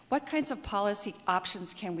retirement. What kinds of policy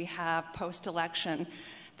options can we have post-election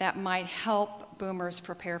that might help boomers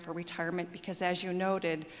prepare for retirement? Because as you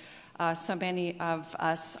noted, so many of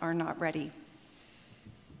us are not ready.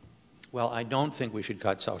 Well, I don't think we should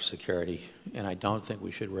cut Social Security, and I don't think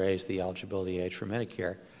we should raise the eligibility age for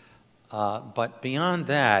Medicare. But beyond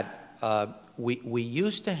that, we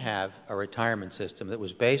used to have a retirement system that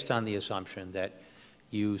was based on the assumption that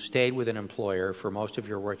you stayed with an employer for most of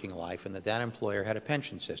your working life and that that employer had a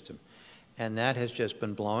pension system. And that has just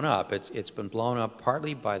been blown up. It's been blown up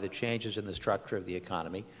partly by the changes in the structure of the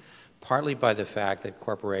economy, partly by the fact that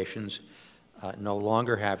corporations no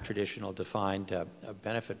longer have traditional defined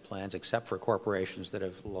benefit plans, except for corporations that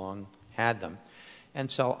have long had them.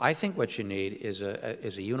 And so I think what you need is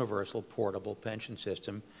a universal portable pension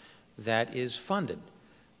system that is funded.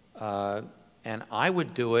 And I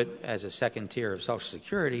would do it as a second tier of Social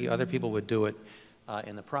Security. Other people would do it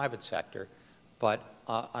in the private sector. But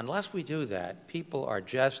unless we do that, people are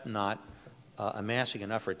just not amassing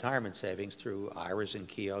enough retirement savings through IRAs and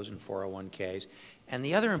KIOs and 401ks. And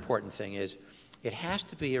the other important thing is it has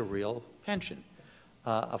to be a real pension.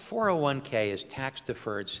 A 401k is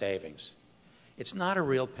tax-deferred savings. It's not a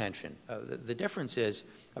real pension. The difference is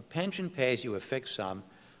a pension pays you a fixed sum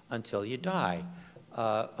until you die.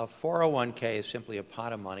 A 401k is simply a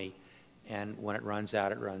pot of money, and when it runs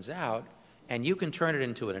out, it runs out. And you can turn it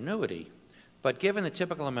into an annuity. But given the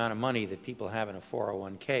typical amount of money that people have in a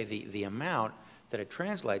 401k, the amount that it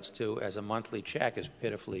translates to as a monthly check is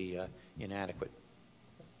pitifully inadequate.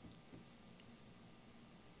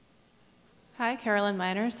 Hi, Carolyn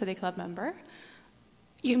Miner, City Club member.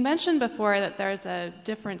 You mentioned before that there's a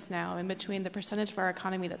difference now in between the percentage of our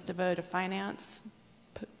economy that's devoted to finance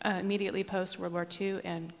immediately post-World War II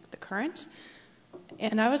and the current.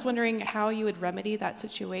 And I was wondering how you would remedy that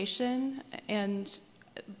situation, and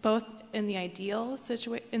both in the ideal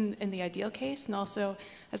in the ideal case and also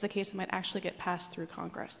as the case that might actually get passed through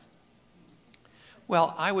Congress.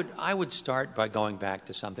 Well, I would start by going back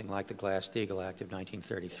to something like the Glass-Steagall Act of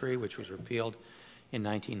 1933, which was repealed in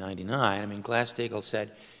 1999. I mean, Glass-Steagall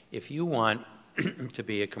said, if you want to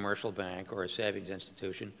be a commercial bank or a savings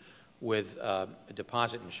institution with a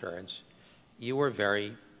deposit insurance, you are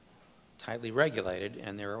very tightly regulated,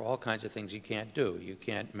 and there are all kinds of things you can't do. You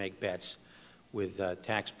can't make bets with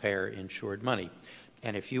taxpayer-insured money.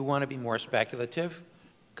 And if you want to be more speculative,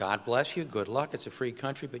 God bless you, good luck. It's a free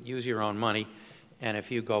country, but use your own money. And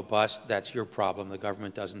if you go bust, that's your problem. The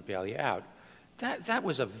government doesn't bail you out. That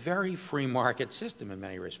was a very free market system in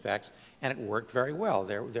many respects, and it worked very well.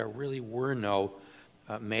 There really were no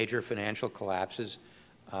major financial collapses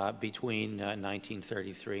between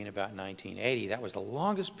 1933 and about 1980. That was the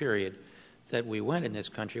longest period that we went in this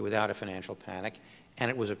country without a financial panic,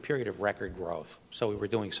 and it was a period of record growth. So we were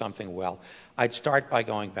doing something well. I'd start by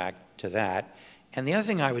going back to that. And the other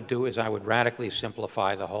thing I would do is I would radically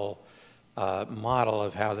simplify the whole model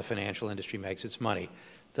of how the financial industry makes its money.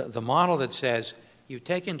 The model that says you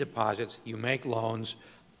take in deposits, you make loans,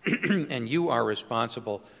 and you are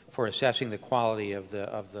responsible for assessing the quality of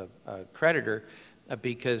the creditor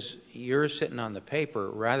because you're sitting on the paper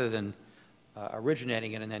rather than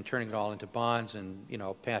originating it and then turning it all into bonds and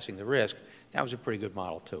passing the risk. That was a pretty good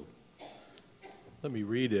model too. Let me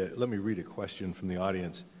read a question from the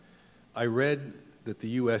audience. I read that the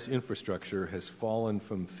U.S. infrastructure has fallen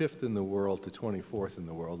from 5th in the world to 24th in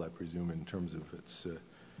the world, I presume, in terms of its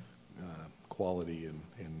quality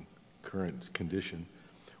and current condition.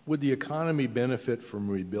 Would the economy benefit from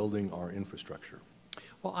rebuilding our infrastructure?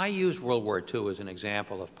 Well, I use World War II as an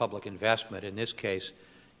example of public investment, in this case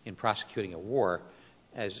in prosecuting a war,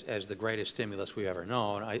 as the greatest stimulus we've ever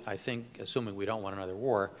known. I think, assuming we don't want another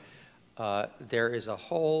war, there is a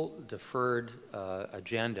whole deferred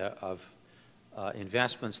agenda of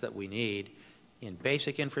investments that we need in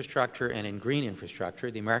basic infrastructure and in green infrastructure.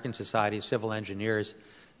 The American Society of Civil Engineers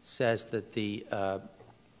says that the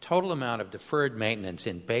total amount of deferred maintenance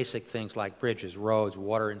in basic things like bridges, roads,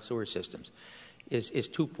 water, and sewer systems is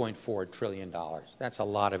 $2.4 trillion. That's a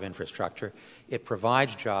lot of infrastructure. It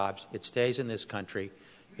provides jobs. It stays in this country.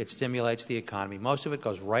 It stimulates the economy. Most of it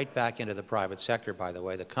goes right back into the private sector, by the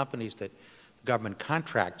way. The companies that the government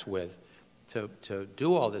contracts with to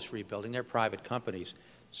do all this rebuilding, they're private companies.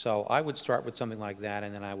 So I would start with something like that,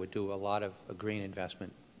 and then I would do a lot of green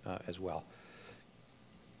investment as well.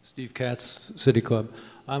 Steve Katz, City Club.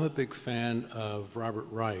 I'm a big fan of Robert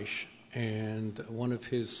Reich, and one of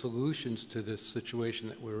his solutions to this situation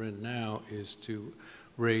that we're in now is to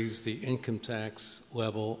raise the income tax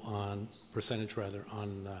level on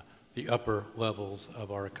the upper levels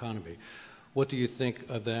of our economy. What do you think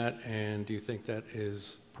of that, and do you think that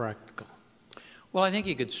is practical? Well, I think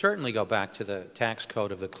you could certainly go back to the tax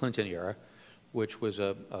code of the Clinton era, which was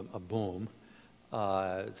a boom.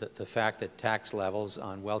 The fact that tax levels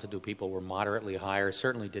on well-to-do people were moderately higher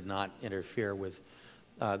certainly did not interfere with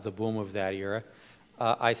the boom of that era.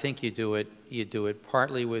 I think you do it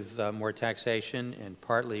partly with more taxation and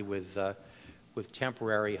partly with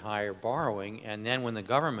temporary higher borrowing, and then when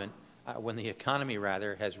the economy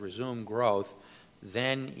has resumed growth,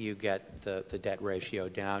 then you get the debt ratio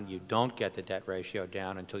down. You don't get the debt ratio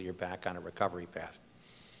down until you're back on a recovery path.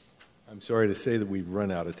 I'm sorry to say that we've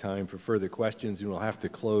run out of time for further questions, and we'll have to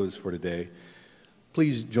close for today.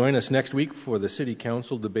 Please join us next week for the City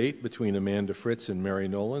Council debate between Amanda Fritz and Mary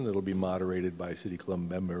Nolan. That'll be moderated by City Club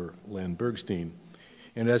member Len Bergstein.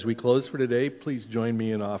 And as we close for today, please join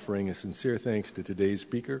me in offering a sincere thanks to today's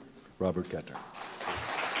speaker, Robert Kuttner.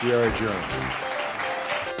 We are adjourned.